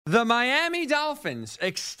The Miami Dolphins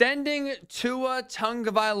extending Tua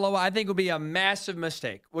Tagovailoa, I think, will be a massive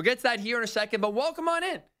mistake. We'll get to that here in a second, but welcome on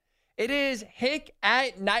in. It is Hick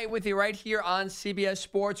at Night with you right here on CBS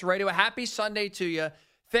Sports Radio. A happy Sunday to you.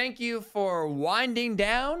 Thank you for winding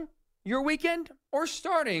down your weekend or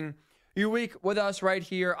starting your week with us right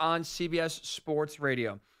here on CBS Sports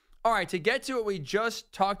Radio. All right, to get to what we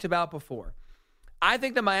just talked about before, I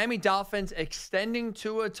think the Miami Dolphins extending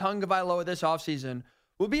Tua Tagovailoa this offseason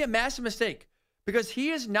will be a massive mistake because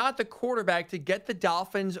he is not the quarterback to get the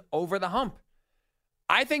Dolphins over the hump.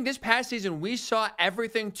 I think this past season we saw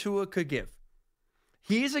everything Tua could give.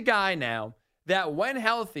 He's a guy now that when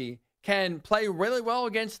healthy can play really well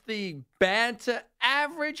against the bad to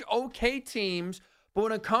average okay teams, but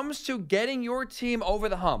when it comes to getting your team over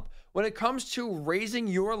the hump, when it comes to raising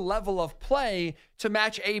your level of play to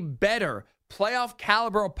match a better playoff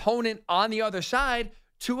caliber opponent on the other side,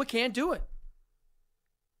 Tua can't do it.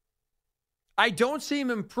 I don't see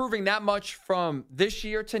him improving that much from this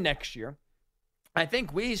year to next year. I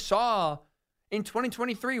think we saw in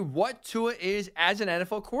 2023 what Tua is as an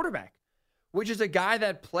NFL quarterback, which is a guy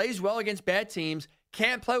that plays well against bad teams,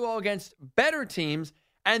 can't play well against better teams,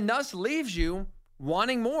 and thus leaves you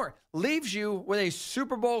wanting more, leaves you with a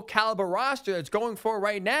Super Bowl caliber roster that's going for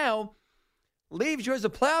right now, leaves you as a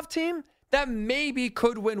playoff team that maybe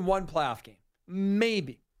could win one playoff game.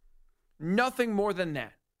 Maybe. Nothing more than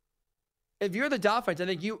that. If you're the Dolphins, I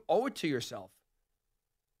think you owe it to yourself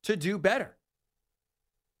to do better.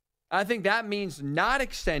 I think that means not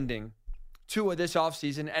extending Tua this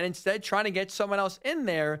offseason and instead trying to get someone else in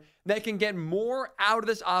there that can get more out of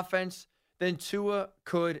this offense than Tua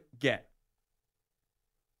could get.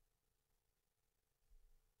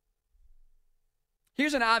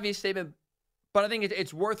 Here's an obvious statement, but I think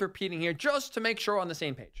it's worth repeating here just to make sure we're on the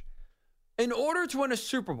same page. In order to win a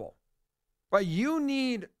Super Bowl, right, you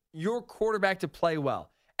need your quarterback to play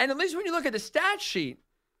well. And at least when you look at the stat sheet,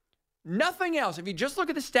 nothing else. If you just look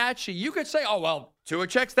at the stat sheet, you could say, oh, well, Tua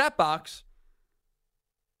checks that box.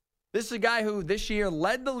 This is a guy who this year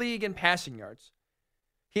led the league in passing yards.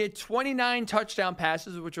 He had 29 touchdown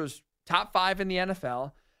passes, which was top 5 in the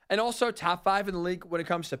NFL, and also top 5 in the league when it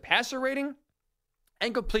comes to passer rating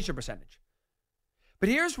and completion percentage. But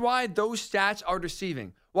here's why those stats are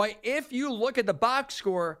deceiving. Why, if you look at the box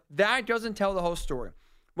score, that doesn't tell the whole story.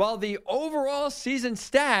 While the overall season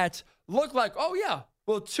stats look like, oh, yeah,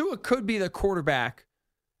 well, Tua could be the quarterback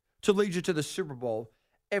to lead you to the Super Bowl.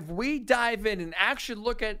 If we dive in and actually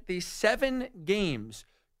look at the 7 games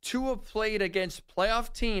Tua played against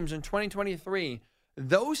playoff teams in 2023,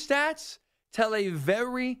 those stats tell a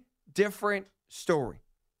very different story.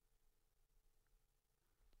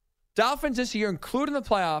 Dolphins this year, including the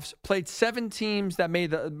playoffs, played 7 teams that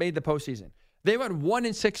made the postseason. They went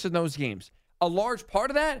 1-6 in those games. A large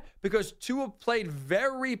part of that because Tua played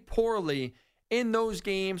very poorly in those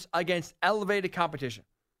games against elevated competition.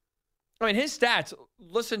 I mean, his stats,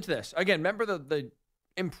 listen to this. Again, remember the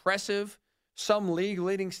impressive, some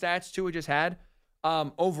league-leading stats Tua just had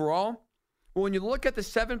overall? Well, when you look at the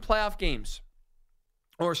 7 playoff games,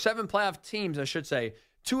 or 7 playoff teams, I should say,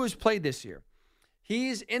 Tua's played this year.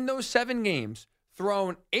 He's, in those 7 games,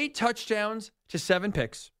 thrown 8 touchdowns to 7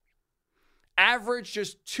 picks. Averaged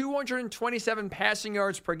just 227 passing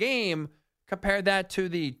yards per game. Compare that to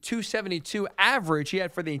the 272 average he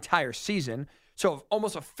had for the entire season. So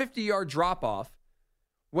almost a 50-yard drop-off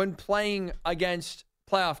when playing against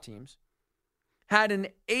playoff teams. Had an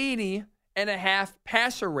 80.5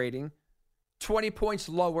 passer rating, 20 points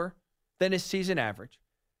lower than his season average.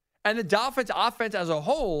 And the Dolphins offense as a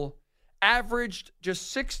whole averaged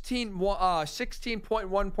just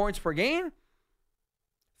 16.1 points per game,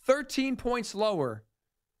 13 points lower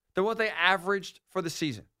than what they averaged for the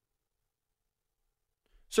season.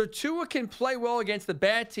 So Tua can play well against the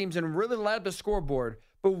bad teams and really light up the scoreboard.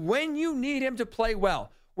 But when you need him to play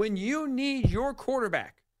well, when you need your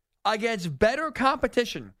quarterback against better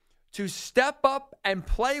competition to step up and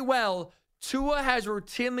play well, Tua has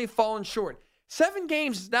routinely fallen short. 7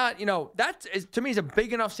 games is not, that is, to me, is a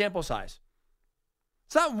big enough sample size.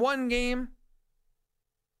 It's not one game.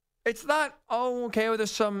 It's not, well,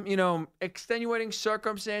 there's some, extenuating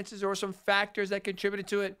circumstances or some factors that contributed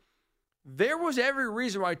to it. There was every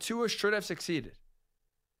reason why Tua should have succeeded.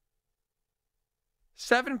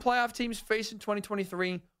 7 playoff teams faced in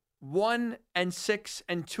 2023, 1-6,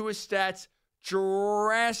 and Tua's stats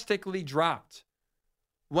drastically dropped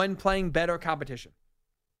when playing better competition.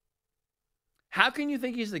 How can you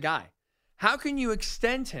think he's the guy? How can you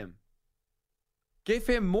extend him, give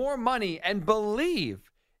him more money, and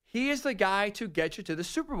believe he is the guy to get you to the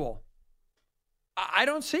Super Bowl? I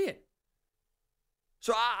don't see it.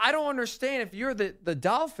 So I don't understand if you're the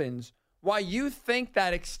Dolphins, why you think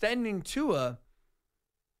that extending Tua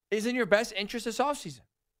is in your best interest this offseason.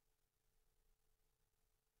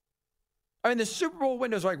 I mean, the Super Bowl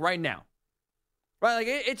window is like right now. Right? Like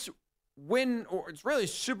it's win or it's really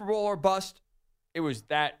Super Bowl or bust. It was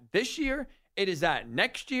that this year. It is that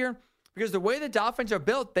next year. Because the way the Dolphins are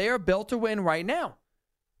built, they are built to win right now.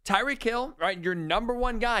 Tyreek Hill, right, your number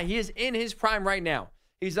one guy, he is in his prime right now.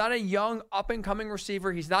 He's not a young, up-and-coming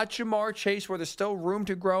receiver. He's not Jamar Chase, where there's still room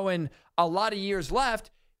to grow and a lot of years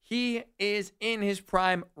left. He is in his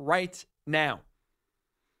prime right now.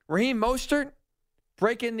 Raheem Mostert,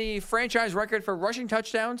 breaking the franchise record for rushing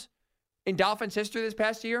touchdowns in Dolphins history this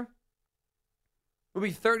past year, will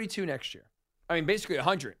be 32 next year. I mean, basically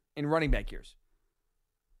 100 in running back years.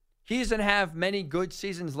 He doesn't have many good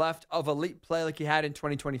seasons left of elite play like he had in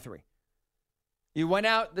 2023. You went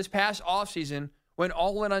out this past offseason, went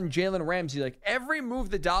all in on Jalen Ramsey. Like every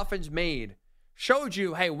move the Dolphins made showed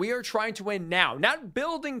you, hey, we are trying to win now. Not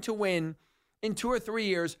building to win in 2 or 3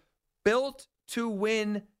 years, built to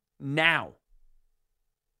win now.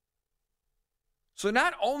 So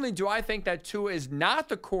not only do I think that Tua is not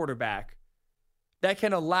the quarterback that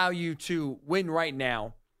can allow you to win right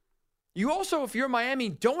now, you also, if you're Miami,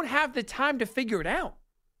 don't have the time to figure it out.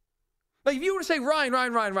 Like if you were to say,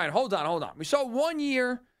 Ryan, hold on. We saw 1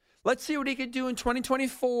 year. Let's see what he could do in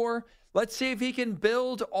 2024. Let's see if he can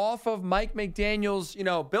build off of Mike McDaniel's,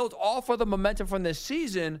 build off of the momentum from this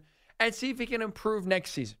season and see if he can improve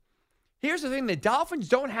next season. Here's the thing. The Dolphins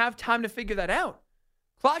don't have time to figure that out.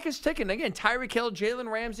 Clock is ticking. Again, Tyreek Hill,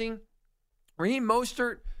 Jalen Ramsey, Raheem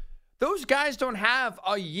Mostert, those guys don't have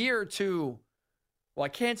a year to, well, I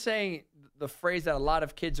can't say the phrase that a lot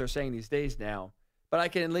of kids are saying these days now, but I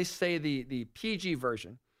can at least say the PG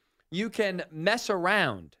version. You can mess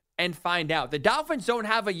around and find out. The Dolphins don't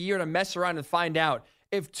have a year to mess around and find out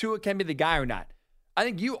if Tua can be the guy or not. I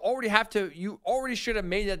think you already should have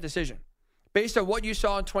made that decision based on what you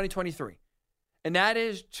saw in 2023. And that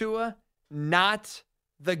is Tua, not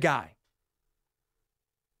the guy.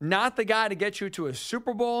 Not the guy to get you to a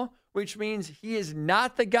Super Bowl, which means he is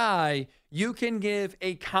not the guy you can give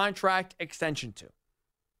a contract extension to.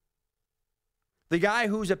 The guy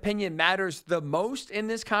whose opinion matters the most in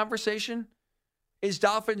this conversation is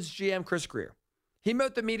Dolphins GM Chris Grier. He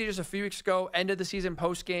met the media just a few weeks ago, end of the season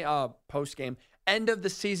post-game, end of the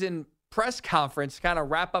season press conference, kind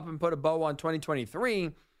of wrap up and put a bow on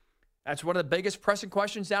 2023. That's one of the biggest pressing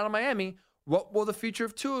questions down in Miami. What will the future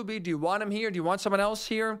of Tua be? Do you want him here? Do you want someone else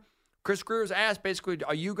here? Chris Grier was asked basically,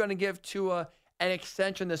 are you going to give Tua an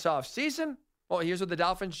extension this offseason? Well, here's what the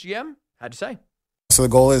Dolphins GM had to say. So the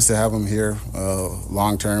goal is to have him here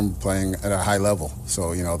long-term playing at a high level.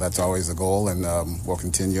 So, that's always the goal, and we'll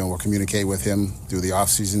continue and we'll communicate with him through the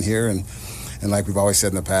offseason here. And like we've always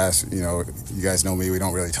said in the past, you guys know me, we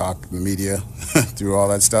don't really talk in the media through all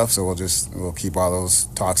that stuff. So we'll keep all those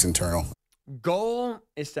talks internal. Goal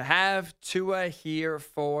is to have Tua here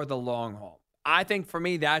for the long haul. I think for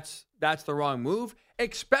me, that's the wrong move,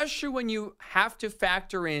 especially when you have to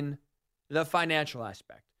factor in the financial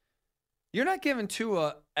aspect. You're not giving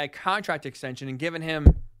Tua a contract extension and giving him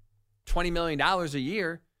 $20 million a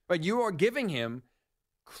year, but you are giving him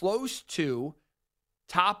close to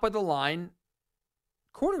top-of-the-line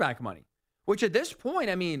quarterback money, which at this point,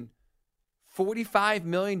 I mean, $45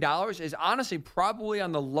 million is honestly probably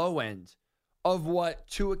on the low end of what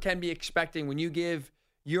Tua can be expecting when you give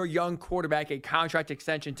your young quarterback a contract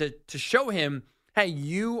extension to show him, hey,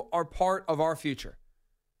 you are part of our future.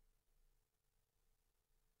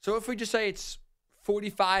 So if we just say it's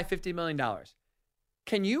 $45, $50 million,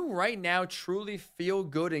 can you right now truly feel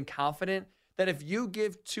good and confident that if you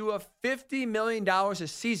give Tua $50 million a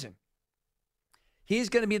season, he's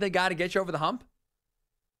going to be the guy to get you over the hump?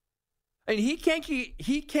 I mean, he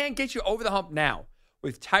can't get you over the hump now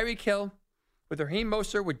with Tyreek Hill, with Raheem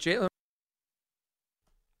Mostert, with Jalen.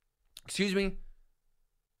 Excuse me.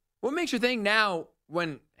 What makes you think now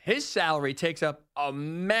when his salary takes up a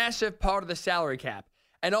massive part of the salary cap,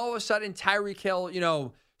 and all of a sudden Tyreek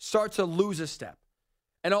Hill, starts to lose a step,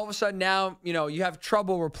 and all of a sudden now, you have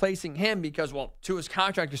trouble replacing him because, Tua's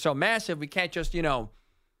contract is so massive, we can't just,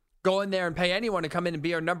 go in there and pay anyone to come in and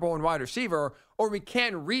be our number one wide receiver, or we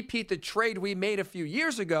can't repeat the trade we made a few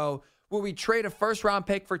years ago where we trade a first-round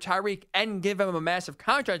pick for Tyreek and give him a massive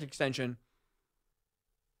contract extension.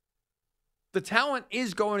 The talent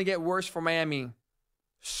is going to get worse for Miami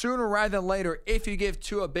sooner rather than later if you give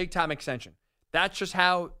Tua a big-time extension. That's just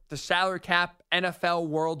how the salary cap NFL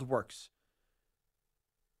world works.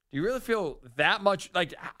 Do you really feel that much?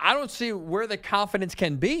 I don't see where the confidence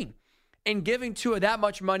can be in giving Tua that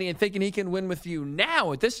much money and thinking he can win with you now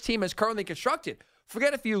with this team is currently constructed.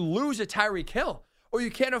 Forget if you lose a Tyreek Hill or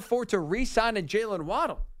you can't afford to re-sign a Jalen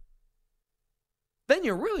Waddle. Then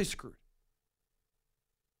you're really screwed.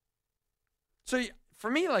 So for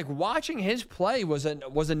me, like, watching his play was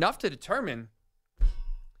enough to determine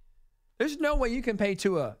there's no way you can pay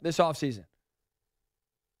Tua this offseason.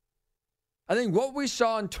 I think what we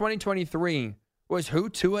saw in 2023 was who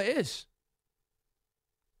Tua is.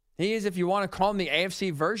 He is, if you want to call him, the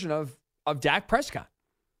AFC version of Dak Prescott.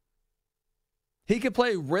 He can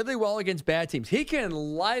play really well against bad teams. He can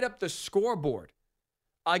light up the scoreboard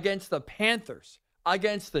against the Panthers,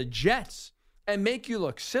 against the Jets, and make you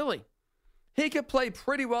look silly. He can play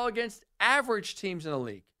pretty well against average teams in the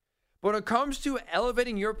league. But when it comes to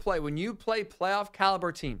elevating your play, when you play playoff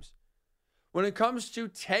caliber teams, when it comes to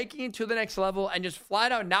taking it to the next level and just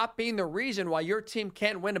flat out not being the reason why your team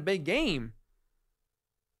can't win a big game,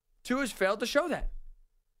 Tua's failed to show that.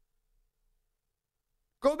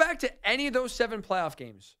 Go back to any of those 7 playoff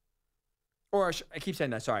games. Or I keep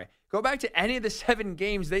saying that, sorry. Go back to any of the 7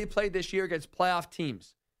 games they played this year against playoff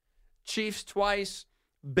teams. Chiefs twice,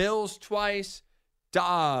 Bills twice.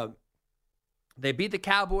 They beat the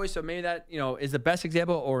Cowboys, so maybe that, is the best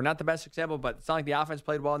example, or not the best example, but it's not like the offense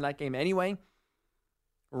played well in that game anyway.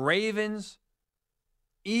 Ravens,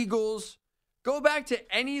 Eagles. Go back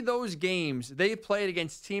to any of those games they played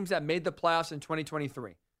against teams that made the playoffs in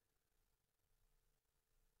 2023.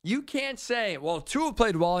 You can't say, well, Tua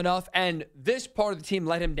played well enough and this part of the team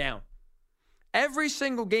let him down. Every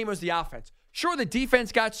single game was the offense. Sure, the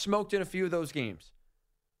defense got smoked in a few of those games,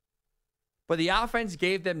 but the offense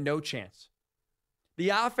gave them no chance. The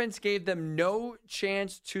offense gave them no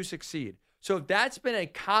chance to succeed. So if that's been a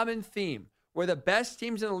common theme where the best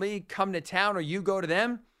teams in the league come to town or you go to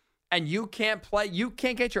them and you can't play, you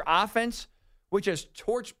can't get your offense, which has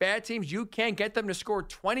torched bad teams, you can't get them to score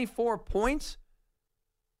 24 points,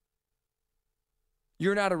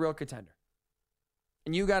 you're not a real contender.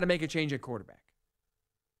 And you got to make a change at quarterback.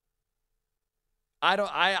 I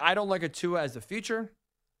don't look at Tua as the future.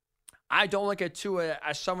 I don't look at Tua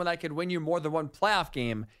as someone that could win you more than one playoff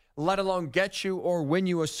game, let alone get you or win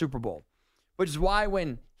you a Super Bowl. Which is why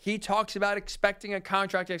when he talks about expecting a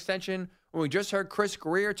contract extension, when we just heard Chris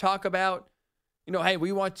Greer talk about, hey,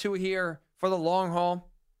 we want Tua here for the long haul,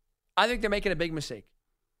 I think they're making a big mistake.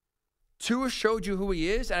 Tua showed you who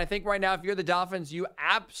he is, and I think right now, if you're the Dolphins, you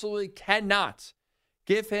absolutely cannot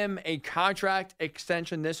give him a contract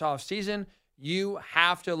extension this offseason. You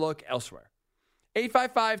have to look elsewhere.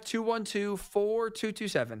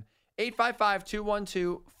 855-212-4227.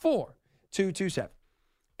 855-212-4227.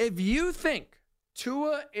 If you think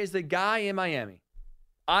Tua is the guy in Miami,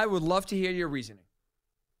 I would love to hear your reasoning.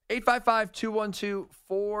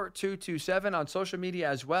 855-212-4227 on social media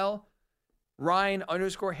as well.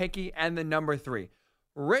 Ryan_Hickey and the number 3.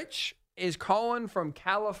 Rich is calling from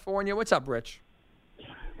California. What's up, Rich?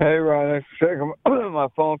 Hey, Ryan. Thanks for taking my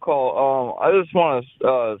phone call. I just want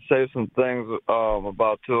to say some things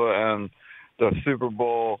about Tua and the Super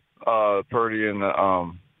Bowl, Purdy, and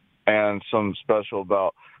some special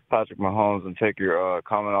about Patrick Mahomes, and take your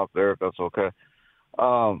comment off there if that's okay.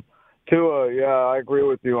 Tua, yeah, I agree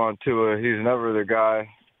with you on Tua. He's never the guy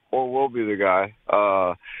or will be the guy.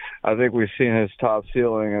 I think we've seen his top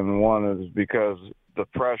ceiling, and one is because the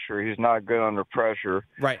pressure. He's not good under pressure.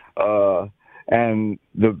 Right. And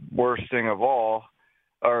the worst thing of all,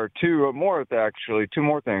 or two more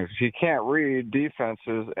things. He can't read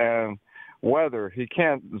defenses and weather. He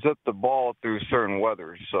can't zip the ball through certain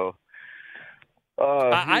weathers. So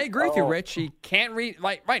I agree with you, Rich. He can't read.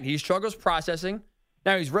 Right. He struggles processing.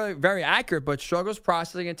 Now, he's really very accurate, but struggles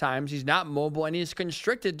processing at times. He's not mobile, and he's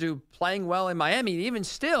constricted to playing well in Miami. Even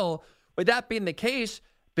still, with that being the case,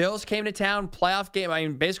 Bills came to town, playoff game. I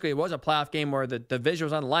mean, basically, it was a playoff game where the division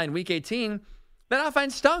was on the line. Week 18, that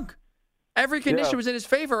offense stunk. Every condition was in his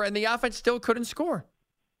favor, and the offense still couldn't score.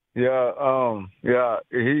 We've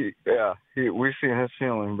seen his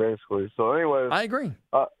ceiling, basically. So, anyways. I agree.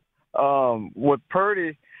 With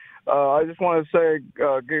Purdy, I just want to say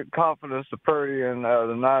give confidence to Purdy and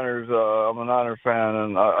the Niners. I'm a Niner fan,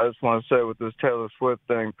 and I just want to say with this Taylor Swift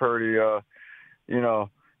thing, Purdy,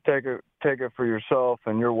 take it for yourself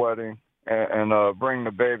and your wedding, and bring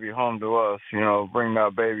the baby home to us. Bring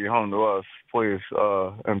that baby home to us, please,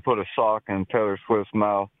 and put a sock in Taylor Swift's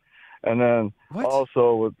mouth. And then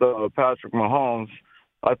also with Patrick Mahomes,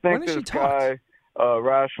 I think this guy,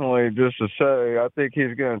 rationally, just to say, I think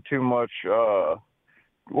he's getting too much.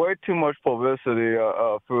 Way too much publicity.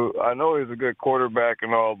 I know he's a good quarterback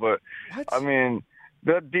and all, but I mean,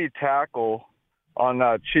 that D tackle on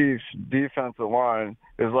that Chiefs defensive line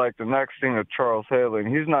is like the next thing to Charles Haley.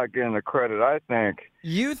 And he's not getting the credit, I think.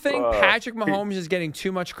 You think Patrick Mahomes is getting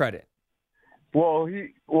too much credit? Well,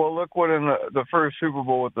 look what in the first Super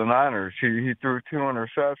Bowl with the Niners. He threw 2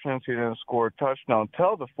 interceptions. He didn't score a touchdown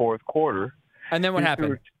till the fourth quarter. And then what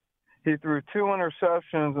happened? He threw 2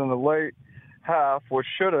 interceptions in the late half, which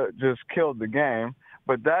should have just killed the game.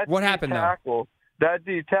 But that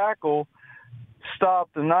D tackle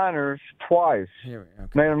stopped the Niners twice. Made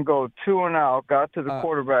them go 2 and out. Got to the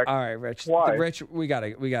quarterback. All right, Rich. Twice. Rich, we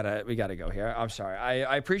gotta go here. I'm sorry.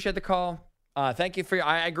 I appreciate the call. Thank you for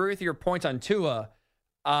I agree with your points on Tua.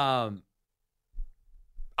 We're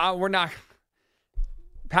not.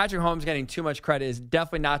 Patrick Mahomes getting too much credit is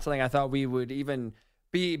definitely not something I thought we would even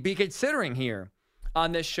be considering here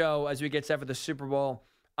on this show as we get set for the Super Bowl.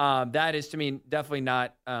 That is, to me, definitely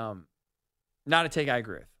not a take I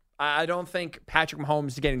agree with. I don't think Patrick Mahomes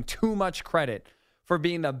is getting too much credit for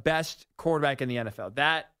being the best quarterback in the NFL.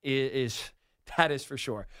 That is for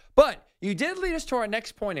sure. But you did lead us to our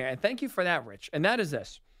next point here, and thank you for that, Rich. And that is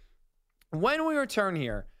this. When we return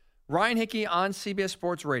here, Ryan Hickey on CBS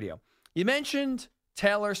Sports Radio. You mentioned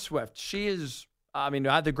Taylor Swift. She is, I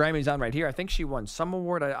have the Grammys on right here. I think she won some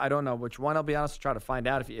award. I don't know which one. I'll be honest, try to find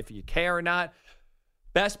out if you care or not.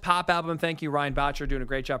 Best pop album. Thank you, Ryan Botcher, doing a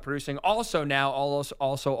great job producing. Also now,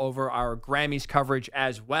 also over our Grammys coverage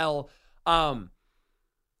as well.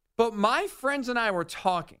 But my friends and I were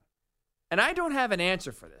talking, and I don't have an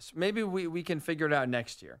answer for this. Maybe we can figure it out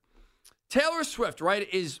next year. Taylor Swift, right,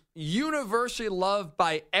 is universally loved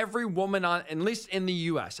by every woman at least in the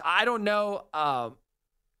U.S. I don't know. All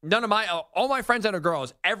my friends that are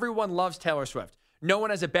girls, everyone loves Taylor Swift. No one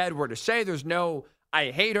has a bad word to say. There's no,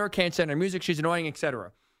 I hate her, can't stand her music, she's annoying,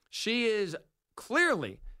 etc. She is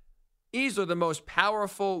clearly, easily the most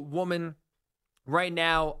powerful woman right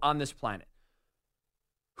now on this planet.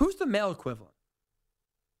 Who's the male equivalent?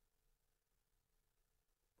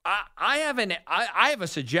 I have a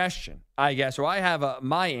suggestion, I guess, or I have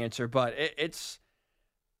my answer, but it's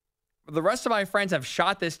the rest of my friends have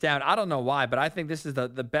shot this down. I don't know why, but I think this is the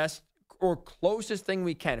best or closest thing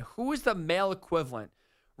we can. Who is the male equivalent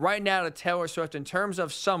right now to Taylor Swift in terms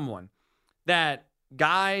of someone that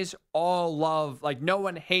guys all love? Like, no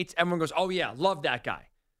one hates. Everyone goes, oh, yeah, love that guy.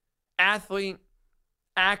 Athlete,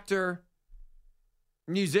 actor,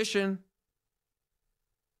 musician.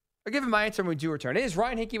 I'll give him my answer when we do return. It is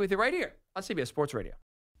Ryan Hickey with you right here on CBS Sports Radio.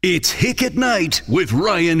 It's Hick at Night with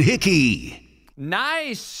Ryan Hickey.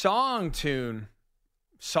 Nice song tune.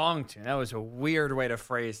 That was a weird way to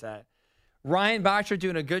phrase that. Ryan Botcher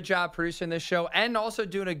doing a good job producing this show and also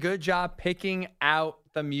doing a good job picking out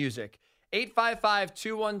the music.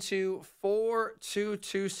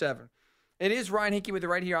 855-212-4227. It is Ryan Hickey with you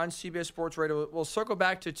right here on CBS Sports Radio. We'll circle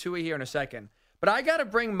back to Tua here in a second. But I got to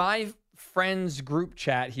bring my friends group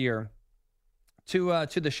chat here to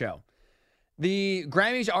the show. The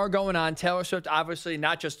Grammys are going on. Taylor Swift, obviously,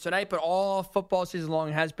 not just tonight, but all football season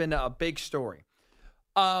long has been a big story.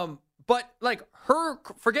 But like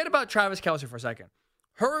forget about Travis Kelce for a second.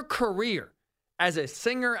 Her career as a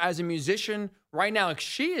singer, as a musician, right now, like,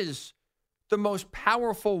 she is the most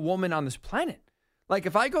powerful woman on this planet. Like,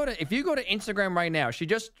 if you go to Instagram right now, she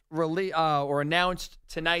just announced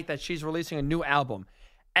tonight that she's releasing a new album.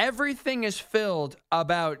 Everything is filled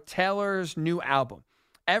about Taylor's new album.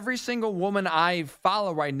 Every single woman I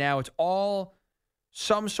follow right now, it's all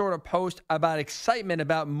some sort of post about excitement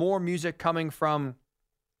about more music coming from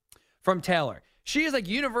Taylor. She is like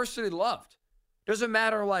universally loved. Doesn't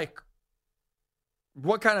matter like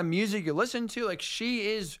what kind of music you listen to. Like,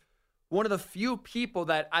 she is one of the few people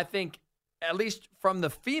that I think, at least from the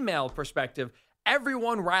female perspective,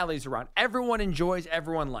 everyone rallies around. Everyone enjoys,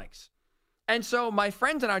 everyone likes. And so my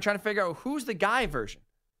friends and I are trying to figure out who's the guy version.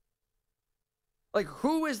 Like,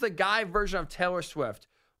 who is the guy version of Taylor Swift?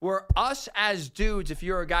 Where us as dudes, if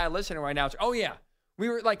you're a guy listening right now, it's, oh yeah, we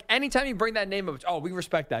were like, anytime you bring that name up, it's, oh, we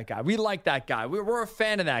respect that guy. We like that guy. We're a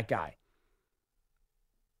fan of that guy.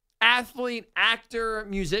 Athlete, actor,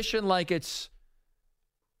 musician, like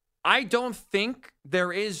I don't think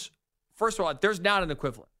there is, first of all, there's not an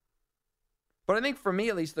equivalent. But I think for me,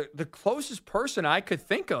 at least, the closest person I could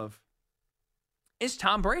think of is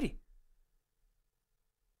Tom Brady.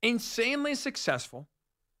 Insanely successful.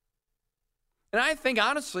 And I think,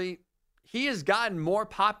 honestly, he has gotten more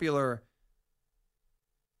popular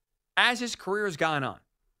as his career has gone on.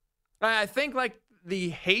 I think, like, the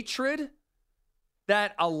hatred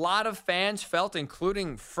that a lot of fans felt,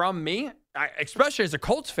 including from me, especially as a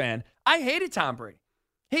Colts fan, I hated Tom Brady.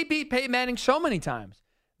 He beat Peyton Manning so many times,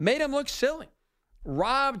 made him look silly.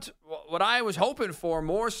 robbed what I was hoping for,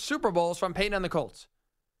 more Super Bowls from Peyton and the Colts.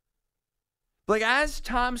 Like, as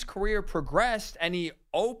Tom's career progressed and he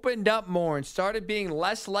opened up more and started being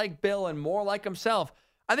less like Bill and more like himself,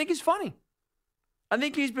 I think he's funny. I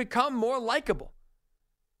think he's become more likable.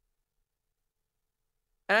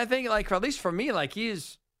 And I think, like, at least for me, like,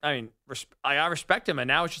 I respect him. And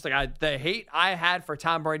now it's just like the hate I had for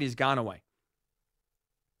Tom Brady has gone away.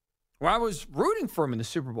 Where I was rooting for him in the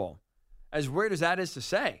Super Bowl, as weird as that is to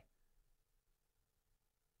say.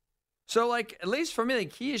 So, like, at least for me,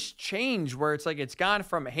 like, he has changed where it's like it's gone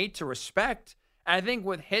from hate to respect. And I think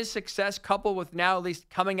with his success coupled with now at least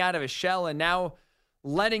coming out of his shell and now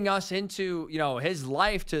letting us into, his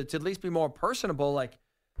life to at least be more personable, like,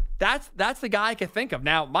 that's the guy I can think of.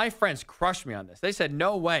 Now, my friends crushed me on this. They said,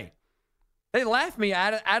 no way. They laughed me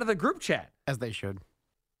out of the group chat. As they should.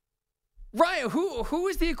 Ryan, who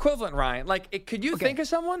is the equivalent, Ryan? Like, could you think of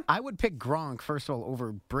someone? I would pick Gronk, first of all,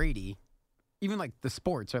 over Brady. Even like the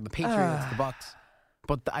sports or the Patriots, the Bucks.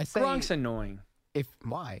 But I say Gronk's annoying.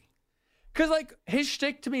 Why? Because, like, his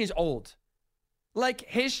shtick to me is old. Like,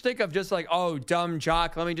 his shtick of just like, oh, dumb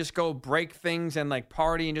jock, let me just go break things and, like,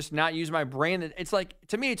 party and just not use my brain. It's like,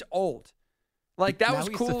 to me, it's old. Like, that was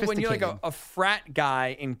cool when you're like a frat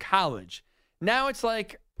guy in college. Now it's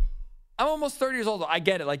like, I'm almost 30 years old. I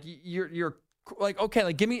get it. Like, you're like, okay,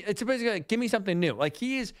 like, it's basically like, give me something new. Like,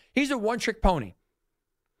 he's a one-trick pony.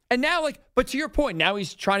 And now, like, but to your point, now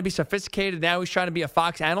he's trying to be sophisticated. Now he's trying to be a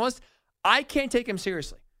Fox analyst. I can't take him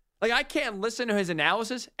seriously. Like, I can't listen to his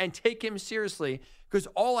analysis and take him seriously because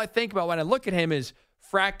all I think about when I look at him is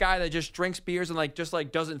frat guy that just drinks beers and, like, just,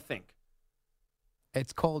 like, doesn't think.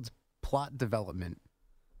 It's called plot development.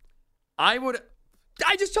 I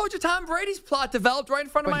just told you Tom Brady's plot developed right in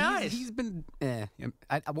front of my eyes. He's been,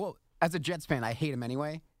 well, as a Jets fan, I hate him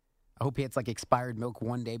anyway. I hope he hits, like, expired milk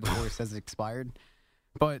one day before it says it's expired.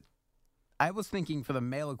 But I was thinking for the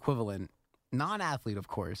male equivalent, non-athlete, of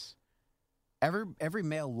course, every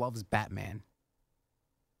male loves Batman.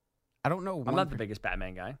 I don't know. I'm not the biggest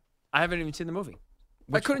Batman guy. I haven't even seen the movie.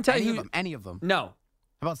 I couldn't tell you. Any of them? No.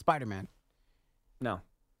 How about Spider-Man? No.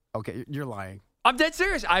 Okay, you're lying. I'm dead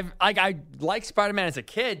serious. I liked Spider-Man as a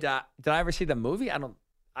kid. Did I ever see the movie?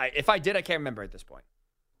 If I did, I can't remember at this point.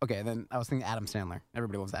 Okay, then I was thinking Adam Sandler.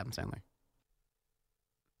 Everybody loves Adam Sandler.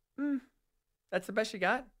 That's the best you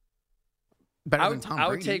got? Better than Tom Brady. I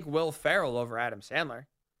would take Will Ferrell over Adam Sandler.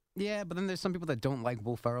 Yeah, but then there's some people that don't like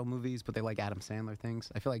Will Ferrell movies, but they like Adam Sandler things.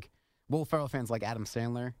 I feel like Will Ferrell fans like Adam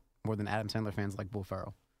Sandler more than Adam Sandler fans like Will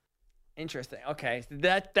Ferrell. Interesting. Okay,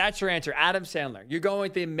 so that's your answer. Adam Sandler. You're going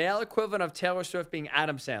with the male equivalent of Taylor Swift being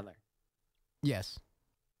Adam Sandler. Yes.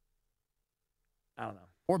 I don't know.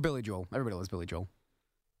 Or Billy Joel. Everybody loves Billy Joel.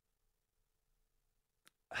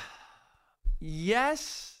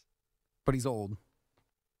 Yes. But he's old.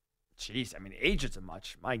 Jeez, I mean, age isn't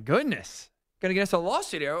much. My goodness. Gonna get us a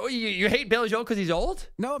lawsuit here. Oh, you hate Billy Joel because he's old?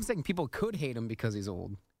 No, I'm saying people could hate him because he's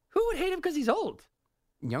old. Who would hate him because he's old?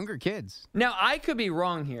 Younger kids. Now, I could be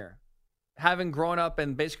wrong here. Having grown up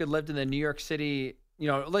and basically lived in the New York City,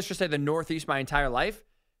 let's just say the Northeast my entire life.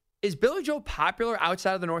 Is Billy Joel popular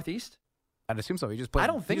outside of the Northeast? I'd assume so. He just played, I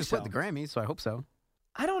don't think he just so. played the Grammys, so I hope so.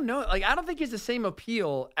 I don't know. Like, I don't think he has the same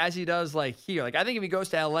appeal as he does, like, here. Like, I think if he goes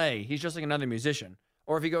to L.A., he's just like another musician.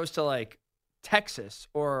 Or if he goes to, like, Texas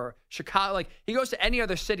or Chicago, like, he goes to any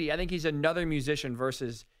other city, I think he's another musician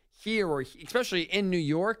versus here, or especially in New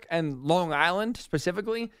York and Long Island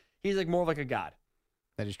specifically, he's, like, more like a god.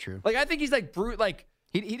 That is true. Like, I think he's, like, brute. Like,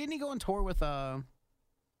 he didn't he go on tour with the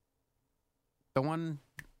one,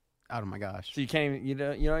 oh my gosh. So you can't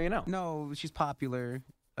even, you know. No, she's popular.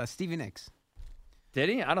 Stevie Nicks. Did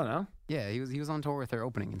he? I don't know. Yeah, he was on tour with her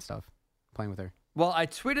opening and stuff, playing with her. Well, I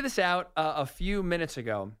tweeted this out a few minutes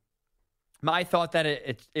ago. My thought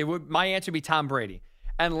that my answer would be Tom Brady.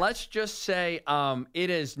 And let's just say it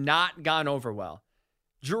has not gone over well.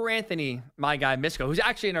 Drew Anthony, my guy, Misko, who's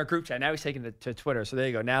actually in our group chat. Now he's taking it to Twitter. So there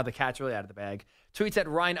you go. Now the cat's really out of the bag. Tweets at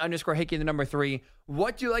Ryan_Hickey, the number 3.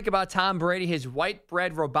 What do you like about Tom Brady? His white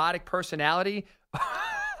bread robotic personality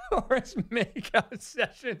or his makeout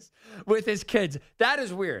sessions with his kids? That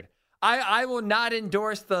is weird. I will not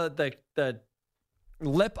endorse the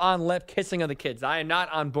lip-on-lip kissing of the kids. I am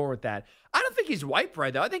not on board with that. I don't think he's white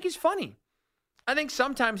bread, though. I think he's funny. I think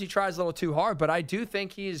sometimes he tries a little too hard, but I do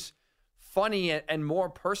think he's funny and more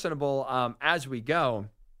personable as we go.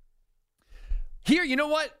 Here, you know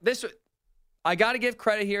what? I got to give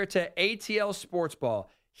credit here to ATL Sports Ball.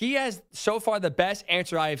 He has so far the best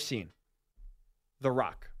answer I have seen. The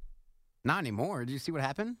Rock. Not anymore. Did you see what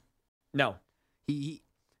happened? No.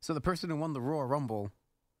 So the person who won the Royal Rumble,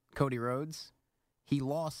 Cody Rhodes, he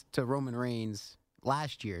lost to Roman Reigns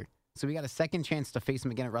last year, so we got a second chance to face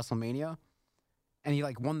him again at WrestleMania, and he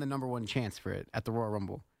won the number one chance for it at the Royal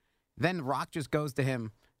Rumble. Then Rock just goes to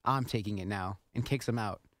him, I'm taking it now, and kicks him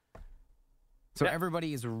out. So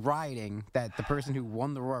everybody is riding that the person who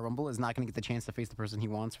won the Royal Rumble is not going to get the chance to face the person he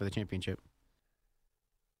wants for the championship.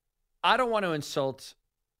 I don't want to insult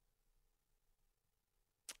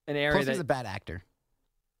an area Plus, that... he's a bad actor.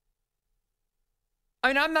 I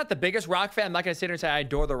mean, I'm not the biggest Rock fan. I'm not going to sit here and say I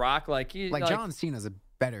adore The Rock. John Cena's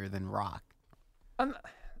better than Rock. I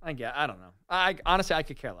don't know. Honestly, I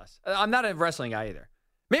could care less. I'm not a wrestling guy either.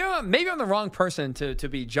 Maybe I'm the wrong person to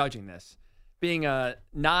be judging this. Being a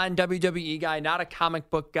non-WWE guy, not a comic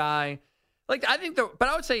book guy. But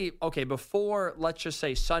I would say, okay, before, let's just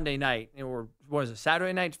say Sunday night, or what was it,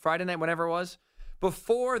 Saturday night, Friday night, whatever it was,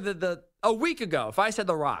 before a week ago, if I said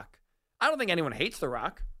The Rock, I don't think anyone hates The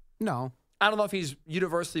Rock. No. I don't know if he's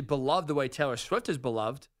universally beloved the way Taylor Swift is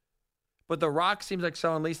beloved, but The Rock seems like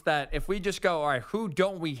someone, at least, that if we just go, all right, who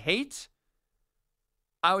don't we hate?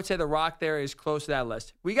 I would say The Rock there is close to that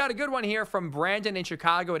list. We got a good one here from Brandon in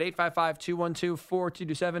Chicago at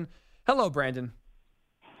 855-212-4227. Hello, Brandon.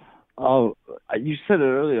 Oh, you said it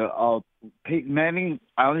earlier. Peyton Manning,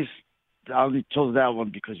 I only chose that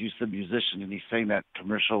one because you said musician, and he sang that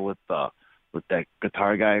commercial with that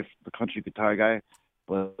guitar guy, the country guitar guy.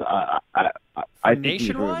 But I think he's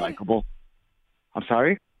very likable. I'm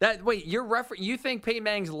sorry? You think Peyton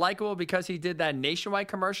Manning's likable because he did that Nationwide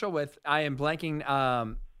commercial with, I am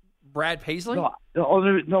blanking, Brad Paisley? No,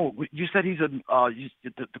 you said he's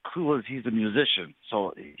the clue is he's a musician.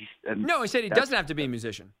 So he said he doesn't have to be a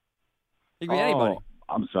musician. He can be anybody.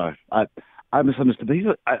 I'm sorry. I misunderstood.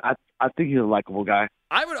 But I think he's a likable guy.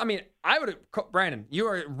 Brandon, you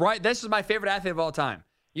are right. This is my favorite athlete of all time.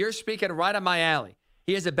 You're speaking right on my alley.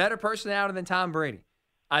 He has a better personality than Tom Brady.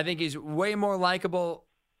 I think he's way more likable.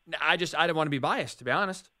 I didn't want to be biased, to be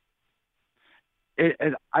honest.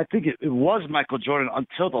 I think it was Michael Jordan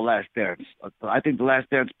until The Last Dance. I think The Last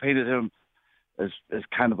Dance painted him as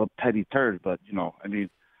kind of a petty turd. But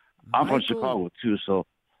I'm from Chicago too, so.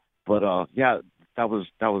 But that was.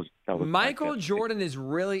 Michael Jordan is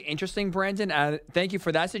really interesting, Brandon. Thank you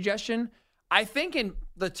for that suggestion. I think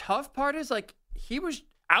the tough part is he was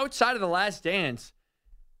outside of The Last Dance.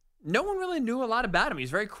 No one really knew a lot about him.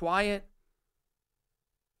 He's very quiet.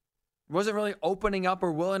 Wasn't really opening up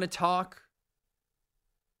or willing to talk.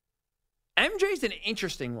 MJ's an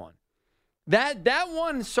interesting one. That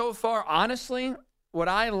one so far, honestly, do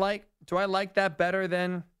I like that better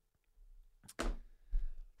than...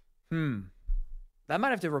 That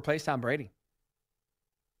might have to replace Tom Brady.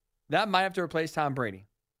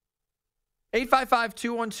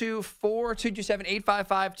 855-212-4227,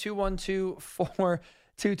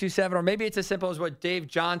 855-212-4227, or maybe it's as simple as what Dave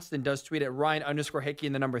Johnston does tweet at Ryan_Hickey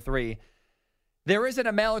in the number 3. There isn't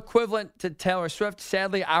a male equivalent to Taylor Swift.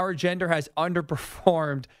 Sadly, our gender has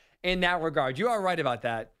underperformed in that regard. You are right about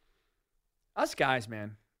that. Us guys,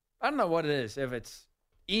 man, I don't know what it is. If it's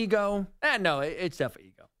ego, no, it's definitely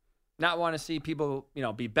ego. Not want to see people,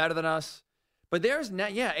 be better than us. But there's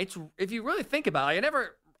not, it's, if you really think about it, I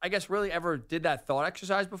never, really ever did that thought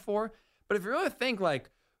exercise before. But if you really think,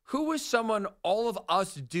 who is someone all of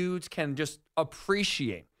us dudes can just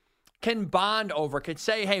appreciate, can bond over, can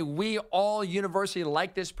say, hey, we all universally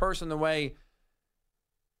like this person the way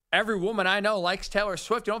every woman I know likes Taylor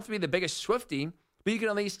Swift. You don't have to be the biggest Swiftie, but you can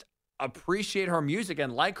at least appreciate her music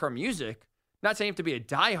and like her music. Not saying you have to be a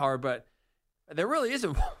diehard, but there really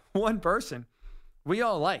isn't one person we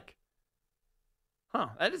all like.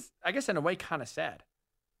 That is, I guess, in a way, kind of sad,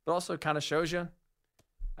 but also kind of shows you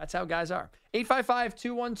that's how guys are.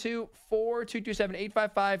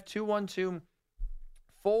 855-212-4227,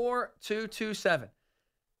 855-212-4227.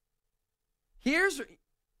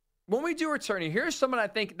 When we do return, here's someone I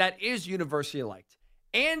think that is universally liked.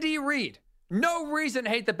 Andy Reid. No reason to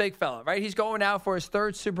hate the big fella, right? He's going out for his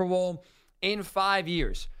 3rd Super Bowl in 5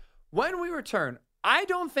 years. When we return, I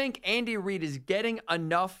don't think Andy Reid is getting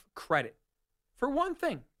enough credit for one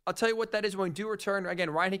thing. I'll tell you what that is when we do return. Again,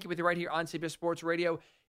 Ryan Hickey with you right here on CBS Sports Radio.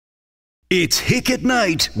 It's Hick at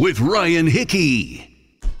Night with Ryan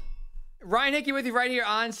Hickey. Ryan Hickey with you right here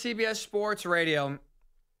on CBS Sports Radio.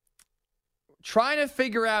 Trying to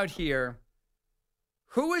figure out here,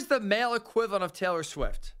 who is the male equivalent of Taylor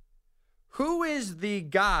Swift? Who is the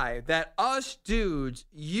guy that us dudes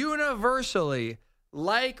universally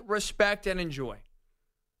like, respect, and enjoy?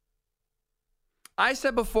 I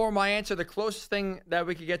said before, my answer, the closest thing that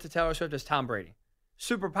we could get to Taylor Swift is Tom Brady.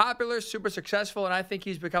 Super popular, super successful, and I think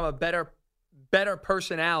he's become a better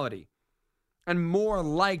personality and more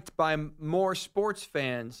liked by more sports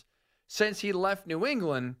fans since he left New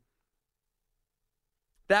England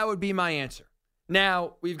That would be my answer.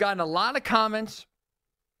 Now, we've gotten a lot of comments.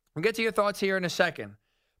 We'll get to your thoughts here in a second.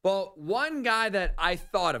 But one guy that I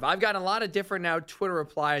thought of, I've gotten a lot of different now Twitter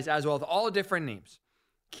replies as well with all different names.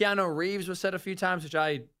 Keanu Reeves was said a few times, which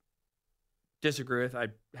I disagree with. I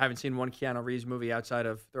haven't seen one Keanu Reeves movie outside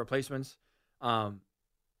of The Replacements.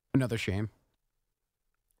 Another shame.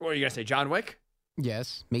 What are you going to say, John Wick?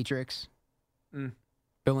 Yes. Matrix.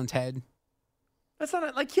 Bill and Ted. That's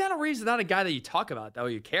not like Keanu Reeves is not a guy that you talk about, though,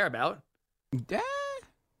 you care about. Yeah,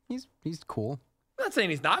 he's cool. I'm not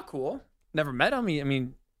saying he's not cool. Never met him. I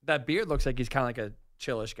mean, that beard looks like he's kind of like a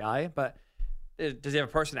chillish guy, but does he have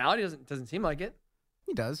a personality? Doesn't seem like it.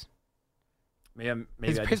 He does. Maybe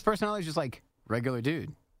his personality is just like regular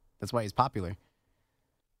dude. That's why he's popular.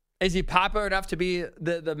 Is he popular enough to be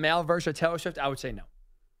the male version of Taylor Swift? I would say no.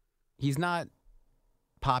 He's not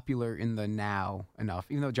popular in the now enough.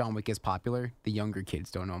 Even though John Wick is popular, the younger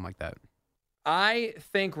kids don't know him like that. I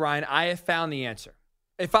think, Ryan, I have found the answer.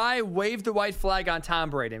 If I waved the white flag on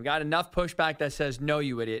Tom Brady and got enough pushback that says, no,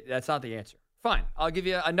 you idiot, that's not the answer. Fine. I'll give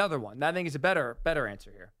you another one. I think is a better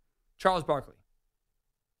answer here. Charles Barkley.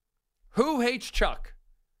 Who hates Chuck?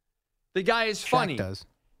 The guy is funny. Shaq does.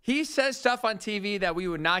 He says stuff on TV that we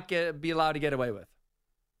would not be allowed to get away with.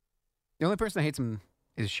 The only person that hates him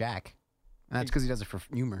is Shaq. And that's because he does it for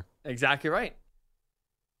humor. Exactly right.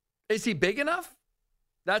 Is he big enough?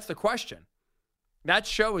 That's the question. That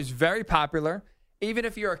show is very popular. Even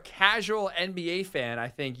if you're a casual NBA fan, I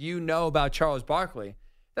think you know about Charles Barkley.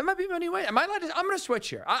 That might be many ways. I'm going to switch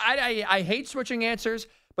here. I hate switching answers,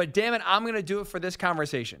 but damn it, I'm going to do it for this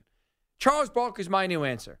conversation. Charles Barkley is my new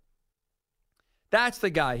answer. That's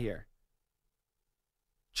the guy here.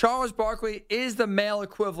 Charles Barkley is the male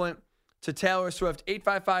equivalent to Taylor Swift.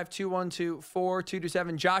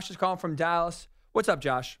 855-212-4227. Josh is calling from Dallas. What's up,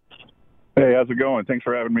 Josh? Hey, how's it going? Thanks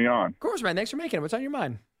for having me on. Of course, man. Thanks for making it. What's on your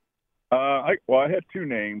mind? I had two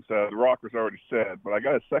names. The Rocker's already said, but I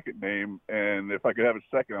got a second name, and if I could have a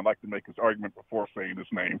second, I'd like to make this argument before saying his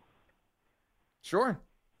name. Sure.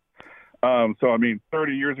 30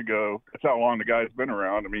 years ago, that's how long the guy's been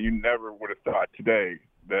around. I mean, you never would have thought today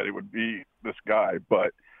that it would be this guy,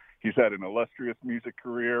 but he's had an illustrious music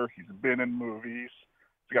career. He's been in movies.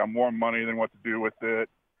 He's got more money than what to do with it.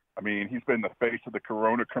 I mean, he's been the face of the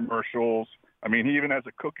Corona commercials. I mean, he even has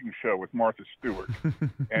a cooking show with Martha Stewart.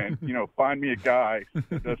 And, find me a guy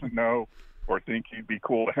that doesn't know or think he'd be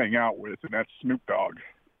cool to hang out with, and that's Snoop Dogg.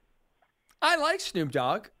 I like Snoop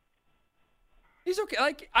Dogg. He's okay.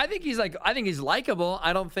 I think he's likable.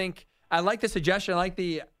 I like the suggestion. I like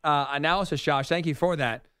the analysis, Josh. Thank you for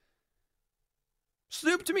that.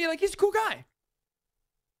 Snoop, to me, he's a cool guy.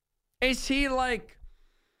 Is he,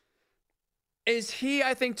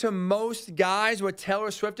 I think, to most guys what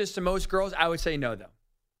Taylor Swift is to most girls? I would say no, though.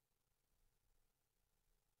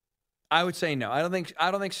 I would say no. I don't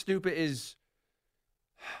think Snoop is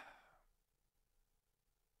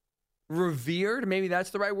revered. Maybe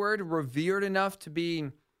that's the right word. Revered enough to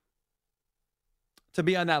be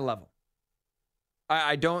on that level.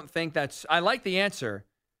 I don't think that's. I like the answer,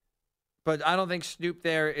 but I don't think Snoop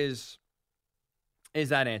there is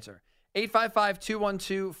that answer.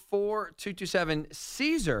 855-212-4227.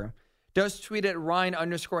 Caesar does tweet at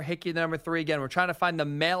Ryan_Hickey, number 3. Again, we're trying to find the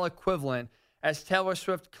male equivalent as Taylor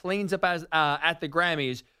Swift cleans up at the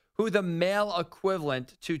Grammys, who the male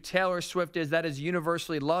equivalent to Taylor Swift is that is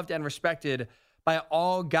universally loved and respected by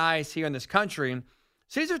all guys here in this country.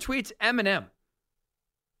 Caesar tweets Eminem.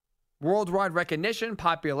 Worldwide recognition,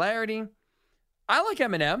 popularity. I like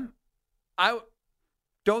Eminem. I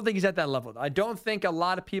don't think he's at that level. I don't think a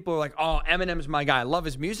lot of people are like, oh, Eminem's my guy. I love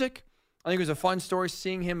his music. I think it was a fun story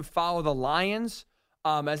seeing him follow the Lions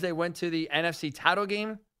as they went to the NFC title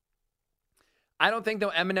game. I don't think,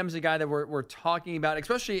 though, Eminem's a guy that we're talking about,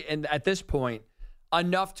 especially at this point,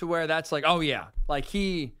 enough to where that's like, oh, yeah.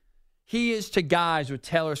 He is to guys what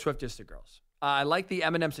Taylor Swift is to girls. I like the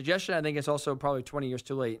Eminem suggestion. I think it's also probably 20 years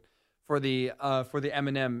too late for the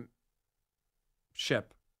Eminem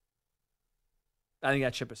ship. I think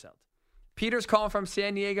that ship is sailed. Peter's calling from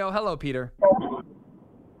San Diego. Hello, Peter.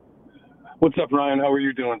 What's up, Ryan? How are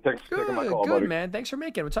you doing? Thanks for taking my call, buddy. Good, man. Thanks for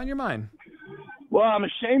making it. What's on your mind? Well, I'm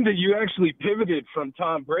ashamed that you actually pivoted from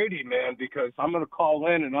Tom Brady, man, because I'm going to call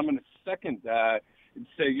in and I'm going to second that and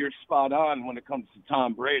say you're spot on when it comes to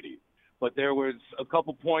Tom Brady. But there was a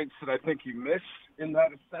couple points that I think you missed in that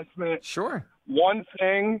assessment. Sure. One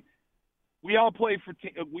thing, we all play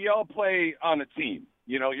on a team.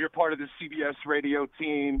 You're part of the CBS radio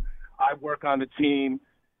team. I work on the team.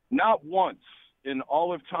 Not once in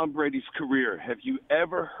all of Tom Brady's career have you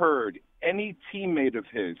ever heard any teammate of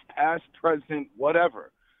his, past, present,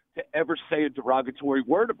 whatever, to ever say a derogatory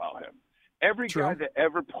word about him. Every True. guy that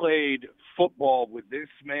ever played football with this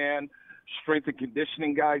man, strength and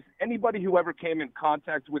conditioning guys, anybody who ever came in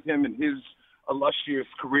contact with him in his illustrious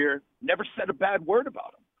career, never said a bad word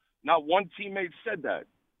about him. Not one teammate said that.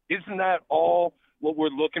 Isn't that all what we're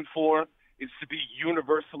looking for, is to be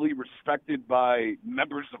universally respected by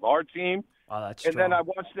members of our team? Oh, that's And strong. then I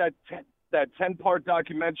watched that 10-part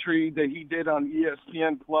documentary that he did on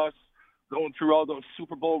ESPN Plus, going through all those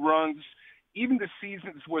Super Bowl runs, even the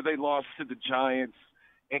seasons where they lost to the Giants,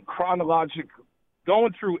 and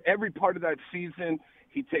going through every part of that season,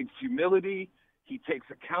 he takes humility, he takes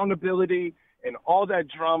accountability, and all that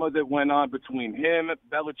drama that went on between him,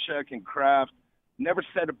 Belichick, and Kraft. Never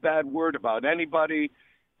said a bad word about anybody,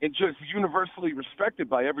 and just universally respected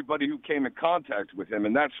by everybody who came in contact with him.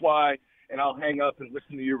 And that's why, and I'll hang up and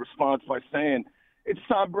listen to your response by saying, it's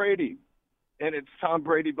Tom Brady, and it's Tom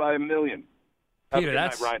Brady by a million. Have a Peter, good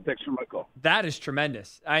that's night, Ryan. Thanks for my call. That is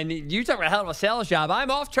tremendous. I mean, you talk about a hell of a sales job.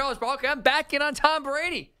 I'm off Charles Barkley. I'm back in on Tom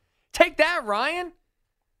Brady. Take that, Ryan.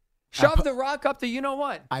 Shove the rock up to you know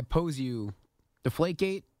what. I pose you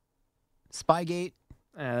Deflategate, Spygate,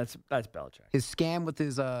 Yeah, that's Belichick. his scam with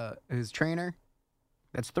his trainer.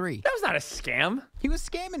 That's 3. That was not a scam. He was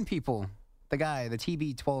scamming people. The guy, the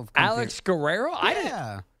TB12. Alex Guerrero? I didn't.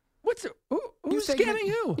 Yeah. Who's scamming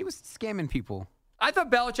who? He was scamming people. I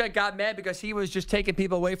thought Belichick got mad because he was just taking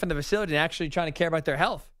people away from the facility and actually trying to care about their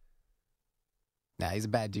health. Nah, he's a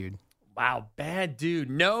bad dude. Wow, bad dude.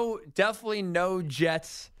 No, definitely no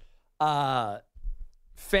Jets fandom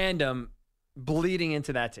bleeding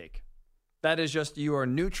into that take. That is just, you are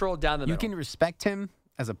neutral down the You middle. can respect him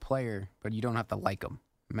as a player, but you don't have to like him.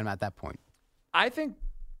 I'm at that point. I think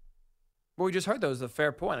what we just heard, though, is a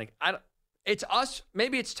fair point. Like, it's us.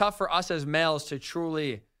 Maybe it's tough for us as males to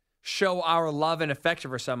truly show our love and affection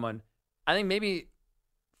for someone. I think maybe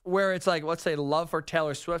where it's like, let's say, love for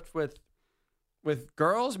Taylor Swift with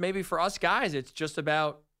girls, maybe for us guys, it's just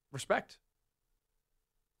about respect.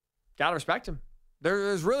 Gotta respect him.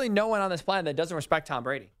 There's really no one on this planet that doesn't respect Tom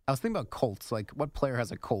Brady. I was thinking about cults. Like, what player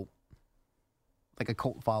has a cult? Like a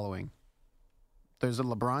cult following. There's a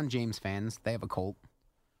LeBron James fans. They have a cult.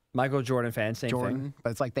 Michael Jordan fans, same thing. But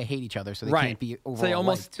it's like they hate each other, so they Right. can't be overall So they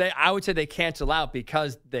almost, liked. I would say they cancel out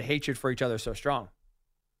because the hatred for each other is so strong.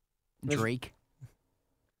 Drake,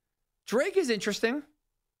 Drake is interesting.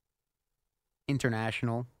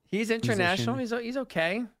 international. He's international. Musician. He's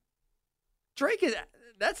okay. Drake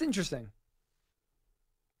that's interesting.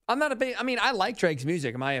 I'm not a big. I mean, I like Drake's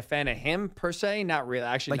music. Am I a fan of him per se? Not really.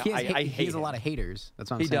 Actually, Like no, he has, I he hate has a him. lot of haters.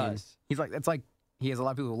 That's what I'm He saying. does. He's like, it's like he has a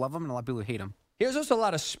lot of people who love him and a lot of people who hate him. He has also a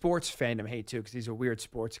lot of sports fandom hate too because he's a weird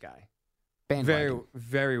sports guy. Very, Bandwagon.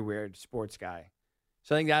 very weird sports guy.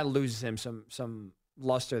 So I think that loses him some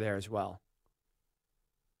luster there as well.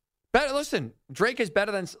 Better listen. Drake is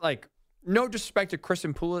better than like. No disrespect to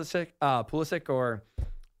Christian Pulisic or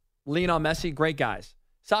Lionel Messi, great guys.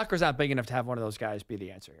 Soccer's not big enough to have one of those guys be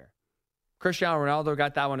the answer here. Cristiano Ronaldo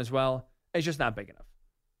got that one as well. It's just not big enough.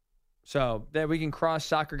 So then we can cross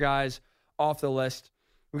soccer guys off the list.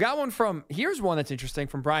 We got one here's one that's interesting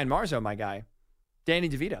from Brian Marzo, my guy, Danny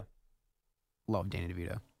DeVito. Love Danny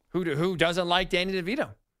DeVito. Who doesn't like Danny DeVito?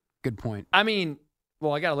 Good point. I mean,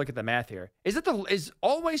 well, I got to look at the math here. Is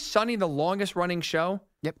Always Sunny the longest running show?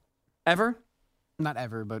 Yep. Ever? Not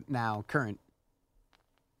ever, but now current.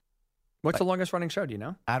 What's the longest running show? Do you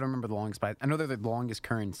know? I don't remember the longest, but I know they're the longest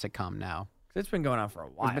current sitcom now. It's been going on for a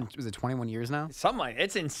while. Was it 21 years now? Something like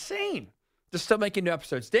it's insane. They're still making new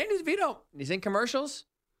episodes. Danny DeVito, he's in commercials.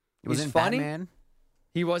 It was He's in funny. Batman.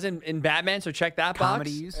 He was in Batman, so check that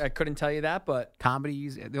Comedies. box. I couldn't tell you that, but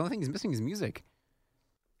Comedies. The only thing he's missing is music.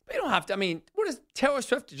 we don't have to. I mean, what is Taylor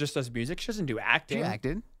Swift just does music? She doesn't do acting. She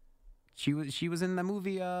acted. She was in the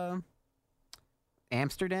movie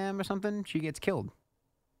Amsterdam or something. She gets killed.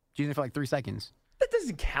 She's in it for like 3 seconds. That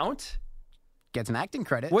doesn't count. Gets an acting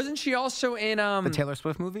credit. Wasn't she also in the Taylor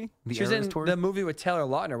Swift movie? The she was Eras in Tour? the movie with Taylor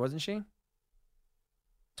Lautner, wasn't she?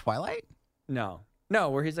 Twilight? No,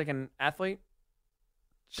 where he's like an athlete.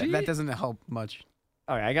 That doesn't help much.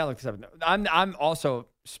 All right, I gotta look this up. I'm also,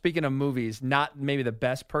 speaking of movies, not maybe the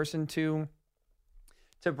best person to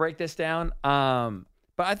break this down.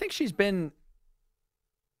 But I think she's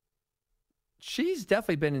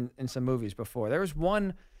definitely been in some movies before. There was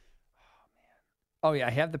one. Oh yeah,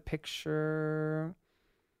 I have the picture.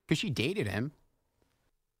 Because she dated him.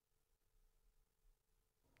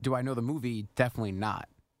 Do I know the movie? Definitely not.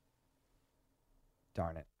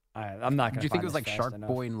 Darn it. I'm not going to. Do you think it was like Shark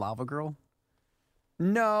Boy and Lava Girl?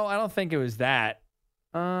 No, I don't think it was that.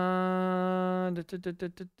 She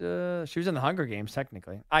was in the Hunger Games,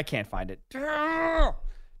 technically. I can't find it.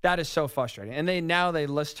 That is so frustrating. And they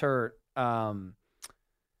list her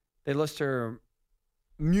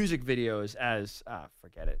music videos as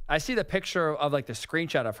forget it. I see the picture of like the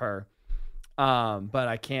screenshot of her, but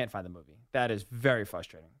I can't find the movie. That is very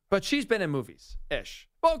frustrating. But she's been in movies ish.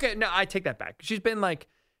 Well, okay, no, I take that back. She's been like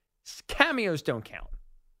cameos don't count.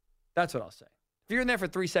 That's what I'll say. If you're in there for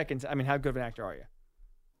 3 seconds, I mean, how good of an actor are you?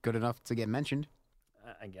 Good enough to get mentioned.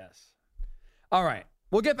 I guess. All right.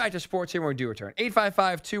 We'll get back to sports here when we do return.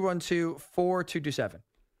 855-212-4227.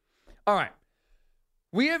 All right.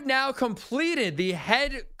 We have now completed the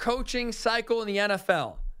head coaching cycle in the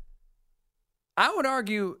NFL. I would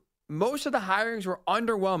argue most of the hirings were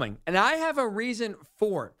underwhelming, and I have a reason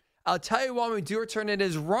for it. I'll tell you when we do return. It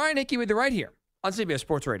is Ryan Hickey with you right here on CBS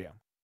Sports Radio.